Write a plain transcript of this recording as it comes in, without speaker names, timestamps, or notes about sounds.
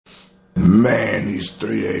Man, these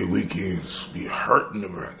 3-day weekends be hurting the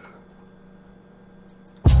brother.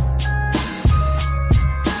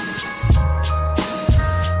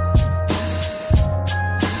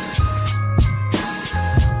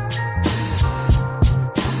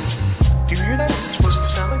 Do you hear that? Is it supposed to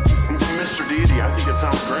sound like this? Mr. Deity, I think it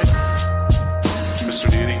sounds great.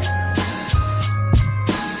 Mr. Deity.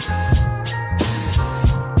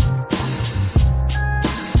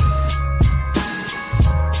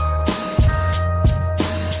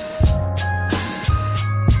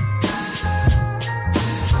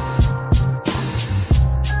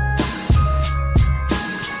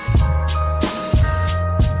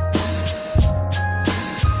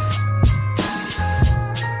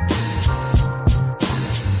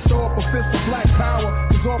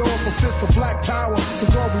 For black power,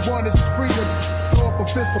 cause all we want is freedom. Throw up a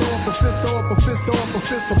fist, throw up a fist, throw up a fist, throw up a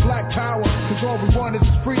fist for black power, cause all we want is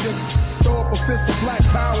freedom. Throw up a fist for black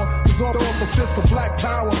power, cause all throw up a fist for black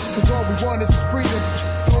power, cause all we want is freedom.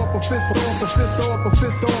 Throw up a fist, throw up a fist, throw up a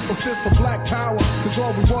fist, throw up a fist for black power, cause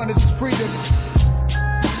all we want is freedom.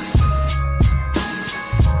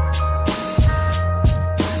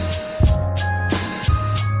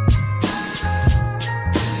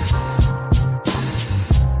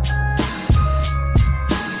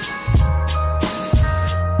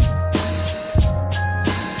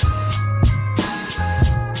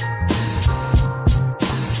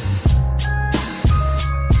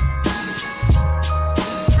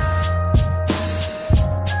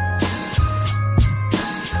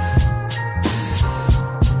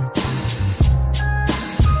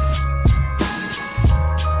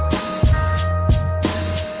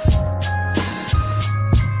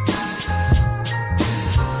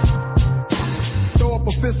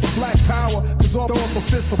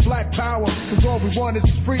 For black power, cause all we want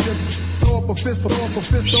is freedom. Throw up a fist, throw up a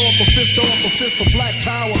fist, throw up a fist, throw up a fist for black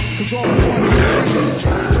power, cause all we want is freedom.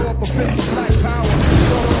 Throw up a fist for black power,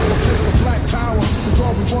 cause all up a fist for black power, cause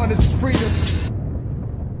all we want is freedom.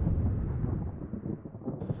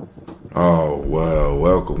 Oh, well,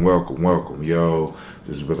 welcome, yo.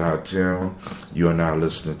 This is Brother Tim. You are now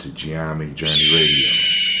listening to Gye-Nyame Journey Radio.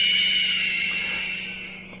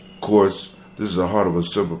 Of course, this is a Heart of a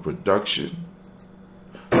Simple production.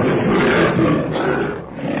 We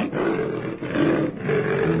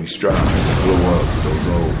strive to blow up those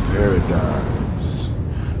old paradigms.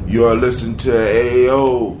 You are listening to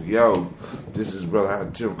AEOOOOhhh. Yo, this is Brother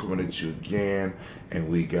Tim coming at you again, and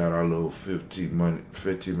we got our little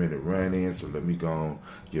 15-minute run-in, so let me go and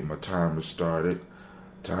get my timer started.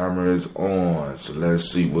 Timer is on, so let's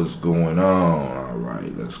see what's going on. All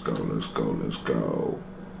right, let's go.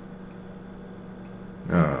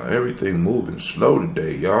 Everything moving slow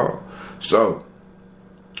today, y'all. So,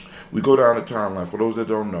 we go down the timeline. For those that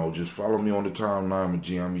don't know, just follow me on the timeline with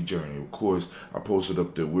Gye-Nyame Journey. Of course, I posted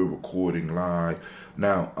up that we're recording live.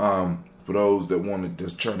 Now, for those that want to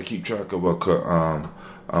just trying to keep track of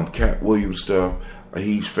Cat Williams stuff,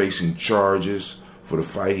 he's facing charges for the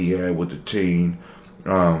fight he had with the teen.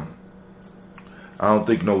 I don't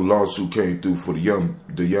think no lawsuit came through for the young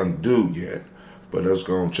dude yet, but let's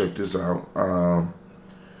go and check this out.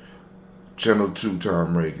 Channel 2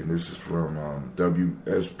 Tom Reagan. This is from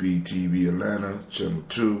WSB TV Atlanta. Channel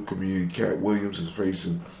 2 comedian Cat Williams is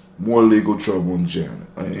facing more legal trouble in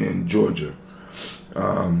Georgia.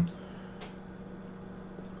 The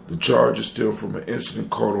charge is still from an incident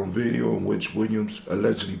caught on video in which Williams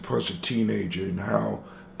allegedly punched a teenager in Howell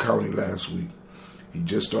County last week. He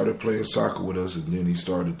just started playing soccer with us, and then he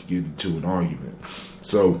started to get into an argument.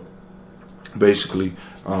 So, basically,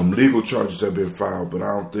 legal charges have been filed, but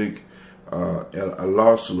I don't think a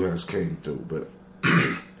lawsuit has came through. But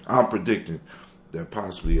I'm predicting that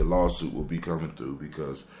possibly a lawsuit will be coming through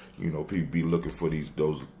because, you know, people be looking for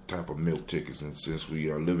those type of milk tickets. And since we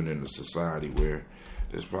are living in a society where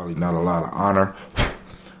there's probably not a lot of honor,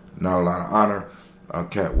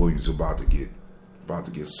 Cat Williams about to get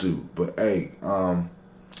sued. But hey,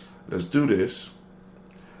 let's do this.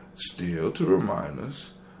 Still to remind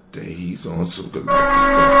us that he's on some galactic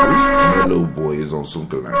fuckery, and that little boy is on some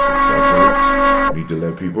galactic fuckery. Need to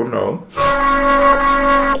let people know.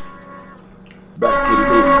 Back to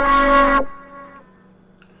the news.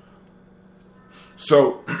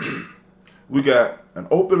 So, we got an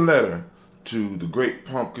open letter to the Great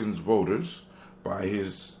Pumpkins voters by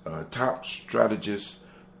his top strategist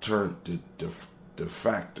turned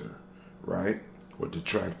defector, right? Or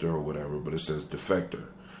detractor or whatever, but it says defector.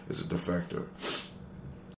 It's a defector.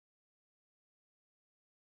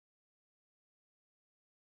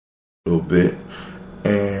 A little bit.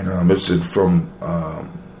 And it's from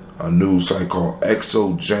a news site called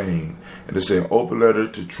Exo Jane. And it said, open letter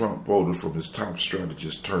to Trump voter from his top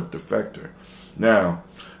strategist turned defector. Now,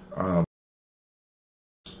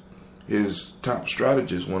 his top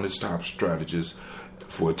strategist, one of his top strategists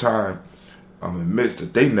for a time, admits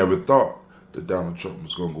that they never thought that Donald Trump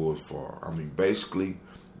was going to go as far. I mean, basically,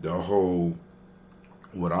 the whole,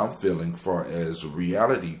 what I'm feeling far as a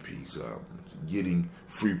reality piece, getting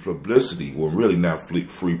free publicity, well, really not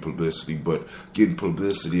free publicity, but getting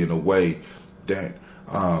publicity in a way that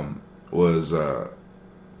was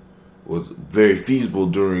very feasible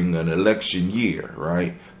during an election year,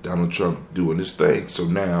 right? Donald Trump doing his thing. So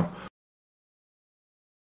now,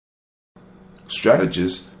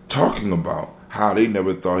 strategists talking about how they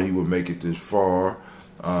never thought he would make it this far,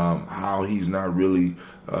 how he's not really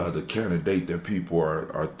the candidate that people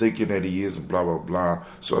are thinking that he is, and blah, blah, blah.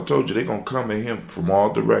 So I told you, they're going to come at him from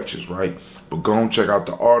all directions, right? But go and check out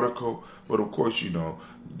the article. But of course, you know,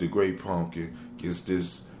 the great pumpkin gets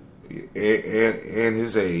this, and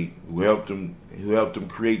his aide, who helped him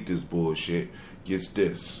create this bullshit, gets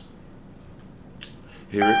this.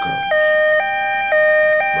 Here it comes.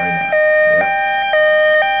 Right now. Yep.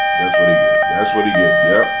 That's what he get. That's what he get.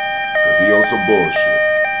 Yep. Because he on some bullshit.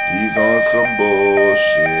 He's on some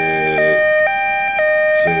bullshit.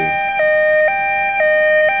 See?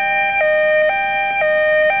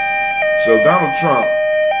 So Donald Trump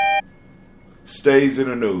stays in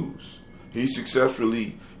the news.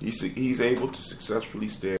 He's able to successfully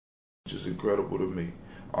stay, which is incredible to me.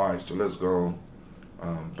 All right, so let's go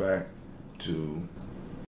back to.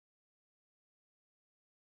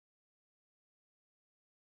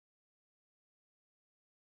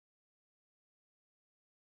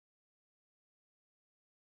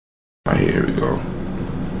 Here we go.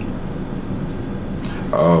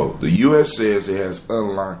 Oh, the U.S. says it has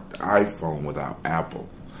unlocked the iPhone without Apple.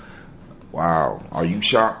 Wow. Are you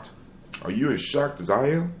shocked? Are you as shocked as I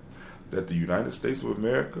am that the United States of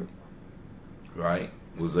America, right,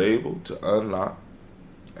 was able to unlock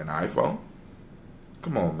an iPhone?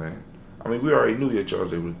 Come on, man. I mean, we already knew that y'all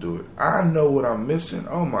was able to do it. I know what I'm missing.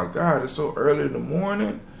 Oh, my God. It's so early in the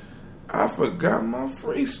morning. I forgot my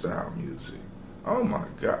freestyle music. Oh, my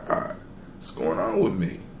God. What's going on with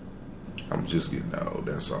me? I'm just getting old,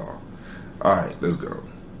 that's all. All right, let's go.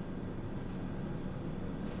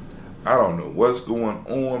 I don't know what's going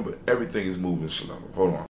on, but everything is moving slow.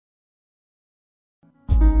 Hold on.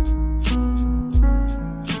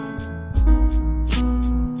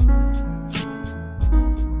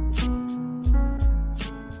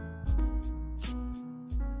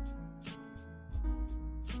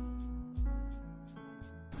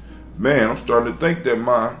 Man, I'm starting to think that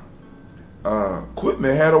my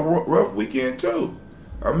equipment had a rough weekend too.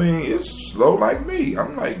 I mean, it's slow like me.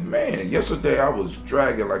 I'm like, man, yesterday I was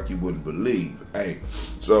dragging like you wouldn't believe. Hey,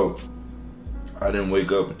 so I didn't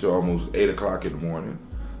wake up until almost 8 o'clock in the morning.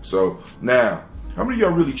 So now, how many of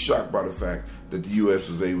y'all really shocked by the fact that the U.S.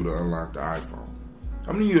 was able to unlock the iPhone?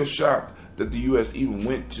 How many of you are shocked that the U.S. even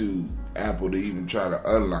went to Apple to even try to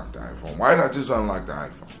unlock the iPhone? Why not just unlock the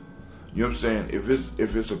iPhone? You know what I'm saying? If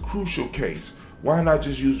it's a crucial case, why not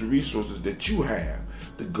just use the resources that you have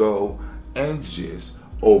to go and just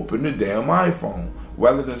open the damn iPhone,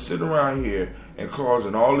 rather than sit around here and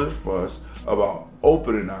causing all this fuss about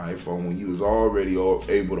opening the iPhone when you was already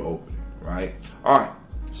able to open it, right? All right.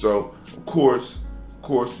 So of course,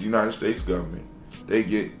 the United States government, they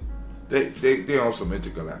on some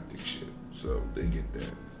intergalactic shit. So they get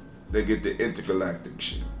that. They get the intergalactic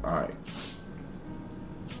shit. All right.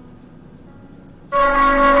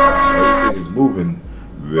 Everything is moving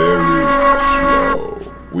very slow.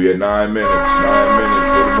 We at 9 minutes. 9 minutes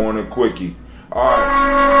for the morning quickie. All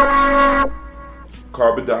right.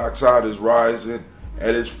 Carbon dioxide is rising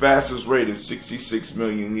at its fastest rate in 66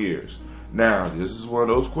 million years. Now, this is one of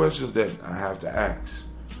those questions that I have to ask.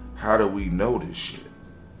 How do we know this shit?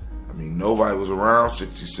 I mean, nobody was around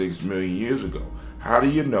 66 million years ago. How do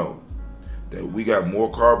you know that we got more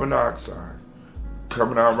carbon dioxide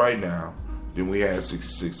coming out right now than we had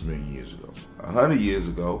 66 million years ago? 100 years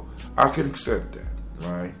ago, I could accept that,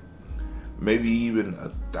 right? Maybe even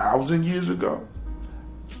 1,000 years ago.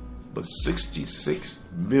 But 66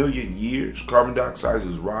 million years, carbon dioxide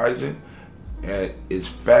is rising at its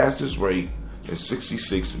fastest rate in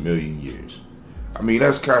 66 million years. I mean,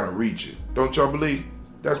 that's kind of reaching. Don't y'all believe?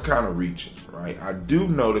 That's kind of reaching, right? I do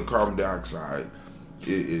know that carbon dioxide,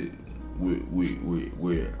 we're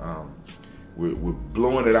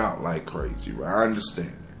blowing it out like crazy, right? I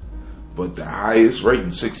understand that. But the highest rate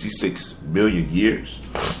in 66 million years,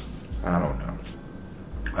 I don't know.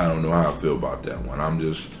 I don't know how I feel about that one.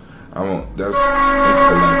 That's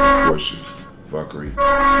intergalactic questions fuckery,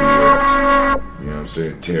 fear, you know what I'm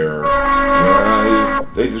saying, terror. You know,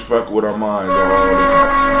 they just fuck with our minds all the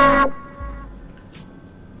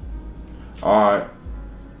time.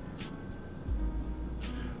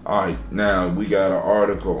 Alright, now we got an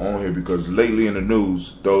article on here because lately in the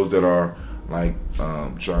news, those that are like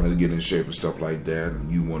trying to get in shape and stuff like that,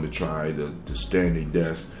 and you want to try the standing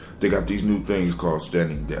desk, they got these new things called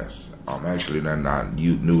standing desks. Actually, they're not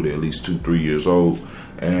new, they're at least 2-3 years old,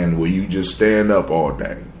 and where you just stand up all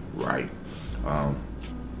day, right?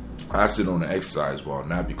 I sit on the exercise ball,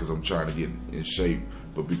 not because I'm trying to get in shape,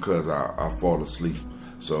 but because I fall asleep.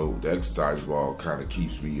 So the exercise ball kind of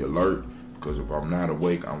keeps me alert, because if I'm not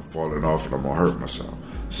awake, I'm falling off and I'm going to hurt myself.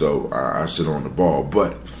 So I sit on the ball.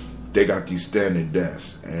 But they got these standing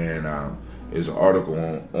desks, and there's an article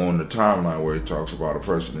on the timeline where it talks about a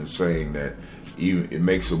person is saying that it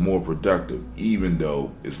makes them more productive, even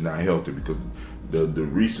though it's not healthy, because the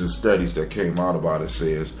recent studies that came out about it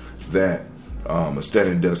says that a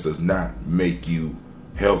standing desk does not make you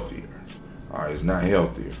healthier. All right, it's not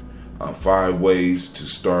healthier. 5 ways to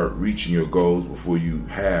start reaching your goals before you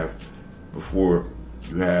have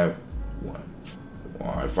one.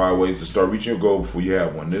 All right, 5 ways to start reaching your goal before you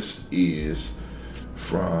have one. This is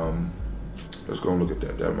from, let's go and look at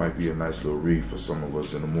that. That might be a nice little read for some of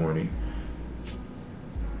us in the morning.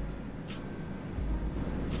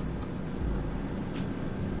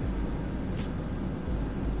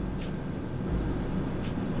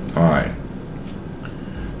 All right.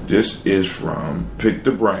 This is from Pick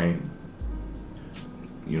the Brain.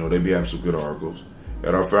 You know, they be having some good articles.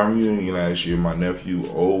 At our family reunion last year, my nephew,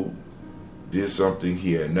 did something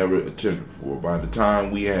he had never attempted before. By the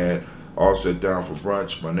time we had all sat down for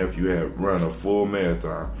brunch, my nephew had run a full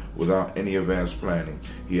marathon without any advanced planning.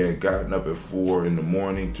 He had gotten up at 4 in the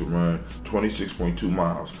morning to run 26.2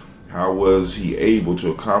 miles. How was he able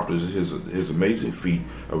to accomplish his amazing feat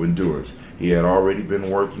of endurance? He had already been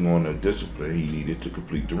working on the discipline he needed to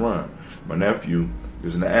complete the run. My nephew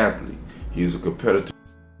is an athlete. He is a competitor.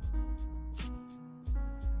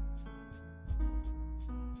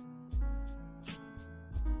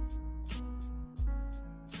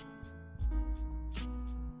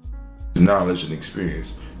 Knowledge and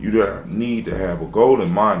experience. You don't need to have a goal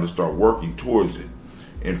in mind to start working towards it.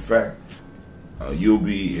 In fact, you'll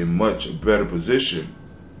be in much better position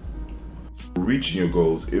for reaching your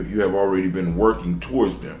goals if you have already been working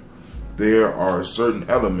towards them. There are certain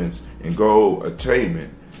elements in goal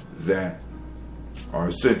attainment that are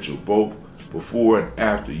essential both before and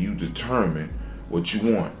after you determine what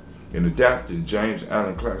you want. In adapting James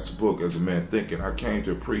Allen Clatt's book As a Man Thinking, I came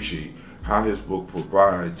to appreciate how his book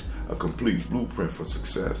provides a complete blueprint for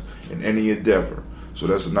success in any endeavor. So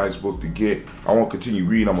that's a nice book to get. I won't continue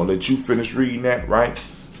reading. I'm going to let you finish reading that, right?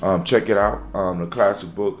 Check it out. The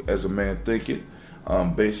classic book, As a Man Thinking.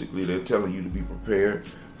 Basically, they're telling you to be prepared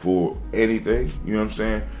for anything. You know what I'm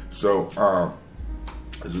saying? So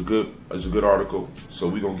it's a good article. So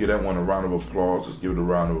we're going to give that one a round of applause. Let's give it a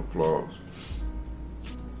round of applause.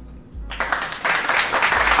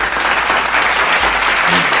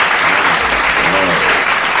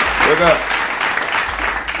 Look up.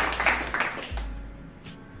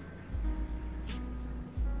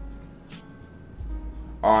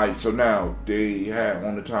 Alright, so now they have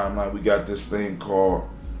on the timeline, we got this thing called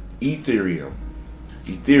Ethereum,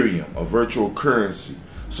 a virtual currency.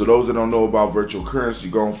 So those that don't know about virtual currency,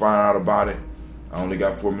 go and find out about it. I only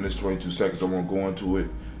got 4 minutes, 22 seconds. I won't go into it.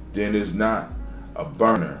 Then it's not a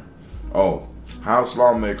burner. Oh, House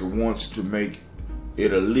lawmaker wants to make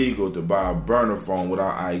it illegal to buy a burner phone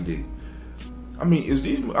without ID. I mean,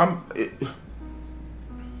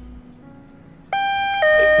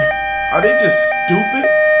 are they just stupid?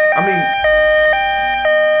 I mean,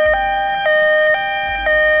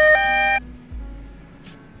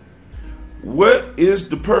 what is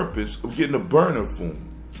the purpose of getting a burner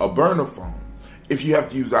phone if you have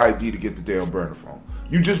to use ID to get the damn burner phone?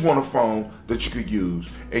 You just want a phone that you could use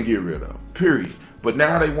and get rid of, period. But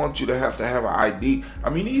now they want you to have an ID. I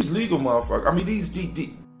mean, these legal motherfuckers, I mean,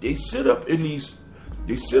 they sit up in these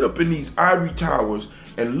ivory towers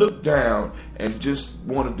and look down and just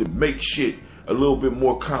wanted to make shit a little bit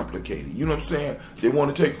more complicated. You know what I'm saying? They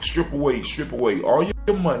want to strip away all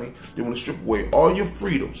your money. They want to strip away all your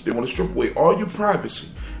freedoms. They want to strip away all your privacy.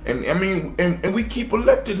 And I mean, and we keep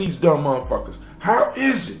electing these dumb motherfuckers. How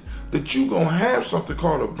is it that you gonna have something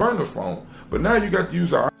called a burner phone, but now you got to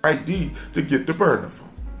use our ID to get the burner phone?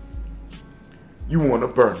 You want a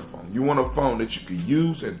burner phone. You want a phone that you can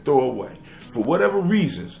use and throw away for whatever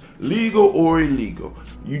reasons, legal or illegal.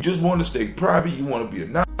 You just want to stay private. You want to be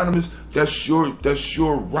anonymous. That's your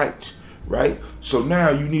right. right? So now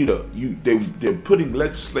you need they're putting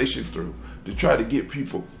legislation through to try to get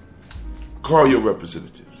people, call your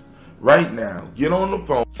representatives. Right now, get on the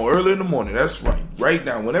phone early in the morning. That's right. Right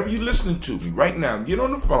now, whenever you're listening to me, right now, get on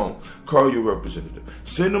the phone, call your representative.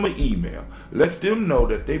 Send them an email. Let them know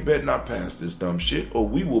that they better not pass this dumb shit or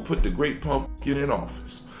we will put the great pumpkin in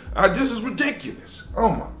office. This is ridiculous. Oh,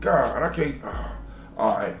 my God. I can't.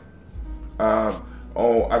 All right.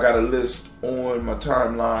 I got a list on my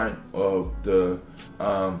timeline of the...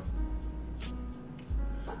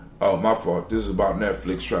 my fault. This is about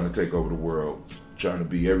Netflix trying to take over the world. Trying to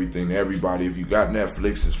be everything to everybody. If you got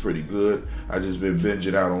Netflix, it's pretty good. I just been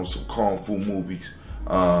binging out on some kung fu movies.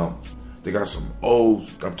 They got some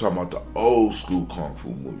I'm talking about the old school kung fu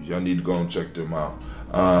movies. Y'all need to go and check them out.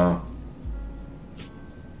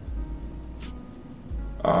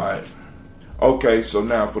 Alright. Okay, so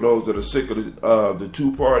now for those that are sick of the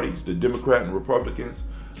two parties, the Democrat and Republicans,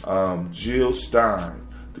 Jill Stein,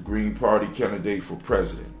 the Green Party candidate for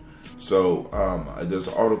president. So there's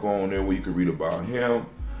an article on there where you can read about him.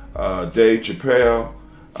 Dave Chappelle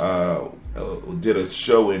did a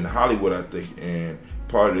show in Hollywood, I think, and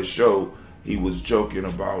part of the show he was joking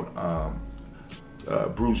about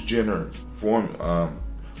Bruce Jenner,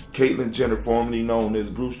 Caitlyn Jenner, formerly known as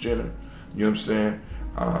Bruce Jenner. You know what I'm saying?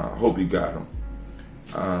 Hope he got him.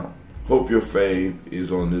 Hope your fave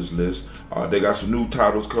is on this list. They got some new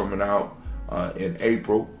titles coming out in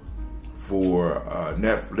April for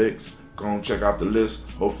Netflix. Go and check out the list.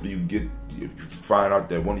 Hopefully if you find out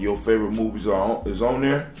that one of your favorite movies is on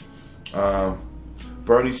there.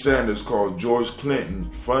 Bernie Sanders called George Clinton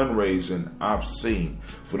fundraising obscene.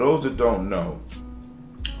 For those that don't know,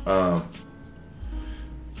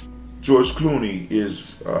 George Clooney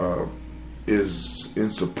is in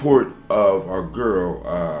support of our girl,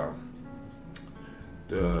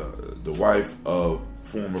 the wife of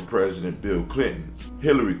former President Bill Clinton,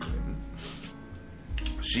 Hillary Clinton.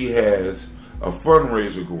 She has a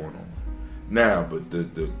fundraiser going on now, but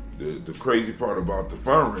the crazy part about the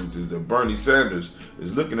fundraiser is that Bernie Sanders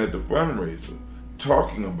is looking at the fundraiser,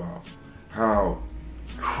 talking about how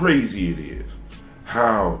crazy it is,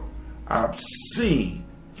 how obscene.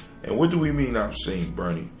 And what do we mean obscene,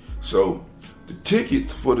 Bernie? So the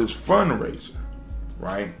tickets for this fundraiser,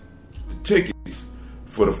 right? The tickets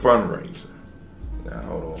for the fundraiser. Now,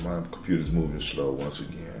 hold on, my computer's moving slow once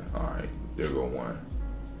again. All right, there go one.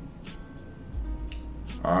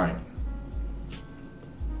 All right.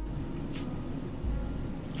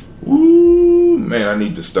 Ooh, man, I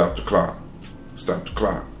need to stop the clock. Stop the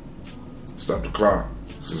clock. Stop the clock.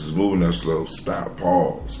 This is moving that slow. Stop,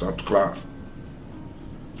 pause. Stop the clock.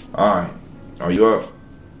 All right. Are you up?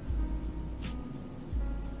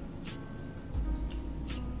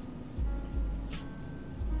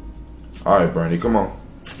 All right, Bernie, come on.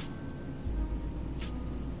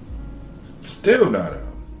 Still not up.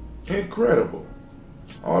 Incredible.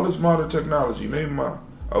 All this modern technology, maybe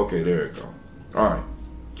okay, there it go. All right,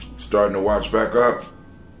 starting to watch back up.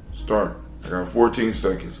 Start. I got 14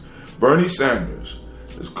 seconds. Bernie Sanders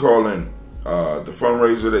is calling the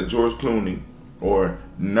fundraiser that George Clooney, or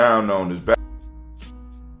now known as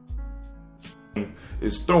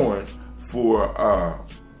is throwing for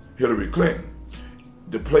Hillary Clinton.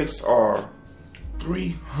 The places are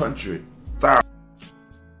 300,000.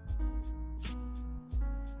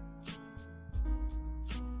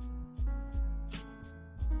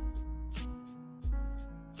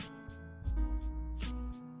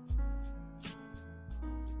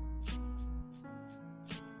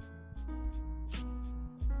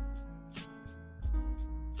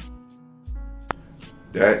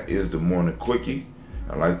 That is the morning quickie.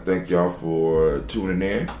 I'd like to thank y'all for tuning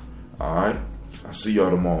in. All right. I'll see y'all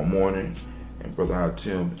tomorrow morning. And Brother Al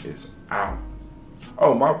Tim is out.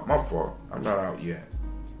 Oh, my fault. I'm not out yet.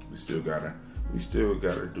 We still gotta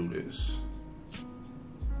do this.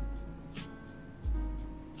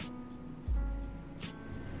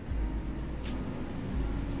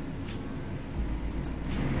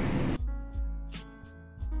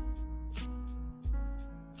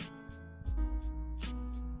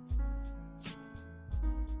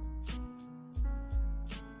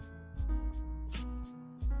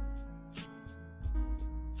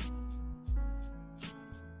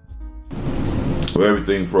 Well,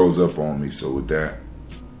 everything froze up on me, so with that,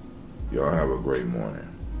 y'all have a great morning.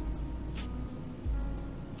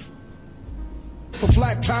 For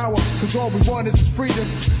black power, cause all we want is freedom.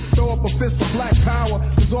 Throw up a fist for black power,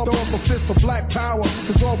 cause all we want is freedom. Throw up a fist for black power,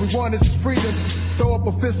 cause all we want is freedom. Throw up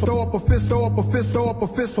a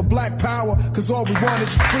fist for black power, cause all we want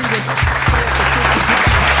is freedom.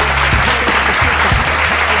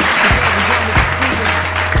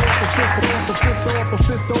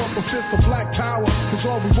 fist for black power, cause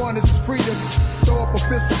all we want is freedom. Throw up a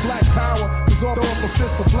fist for black power, cause all throw up a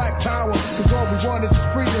fist for black power, cause all we want is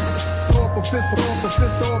freedom. Throw up a fist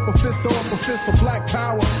for black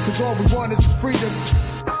power, cause all we want is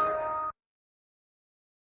freedom.